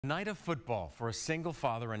Night of football for a single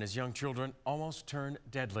father and his young children almost turned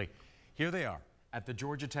deadly. Here they are at the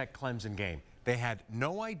Georgia Tech Clemson game. They had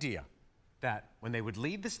no idea that when they would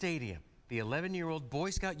leave the stadium, the 11-year-old Boy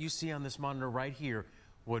Scout you see on this monitor right here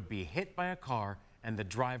would be hit by a car and the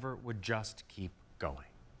driver would just keep going.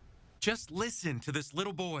 Just listen to this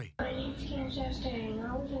little boy. My name's Cam Chastain.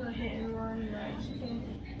 I was in a hit and run accident.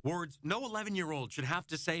 Words no 11-year-old should have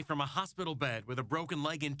to say from a hospital bed with a broken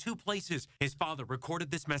leg in two places. His father recorded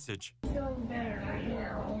this message. I'm feeling better right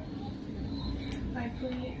now.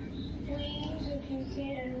 Please, if you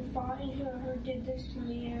can, find whoever did this to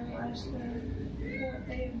me and arrest them for what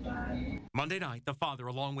they have done. Monday night, the father,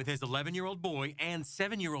 along with his 11-year-old boy and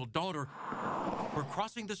 7-year-old daughter, were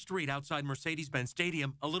crossing the street outside Mercedes-Benz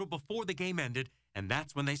Stadium a little before the game ended, and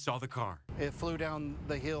that's when they saw the car. It flew down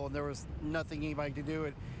the hill, and there was nothing anybody could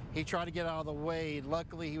do. He tried to get out of the way.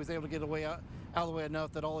 Luckily, he was able to get out of the way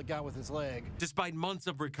enough that all it got was his leg. Despite months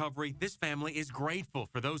of recovery, this family is grateful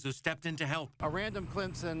for those who stepped in to help. A random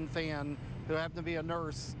Clemson fan who happened to be a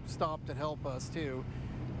nurse stopped to help us, too.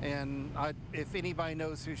 And if anybody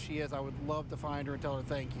knows who she is, I would love to find her and tell her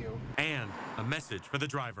thank you. And a message for the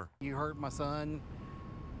driver. You hurt my son.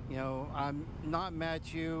 You know, I'm not mad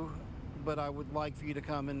at you, but I would like for you to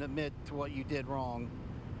come and admit to what you did wrong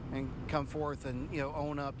and come forth and,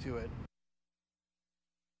 own up to it.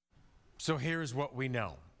 So here's what we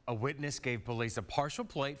know. A witness gave police a partial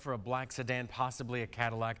plate for a black sedan, possibly a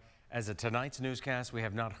Cadillac. As of tonight's newscast, we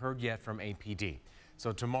have not heard yet from APD.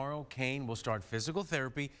 So tomorrow, Kane will start physical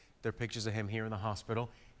therapy. There are pictures of him here in the hospital.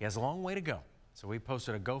 He has a long way to go. So we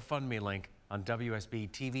posted a GoFundMe link on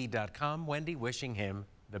WSB-TV.com. Wendy, wishing him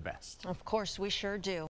the best. Of course, we sure do.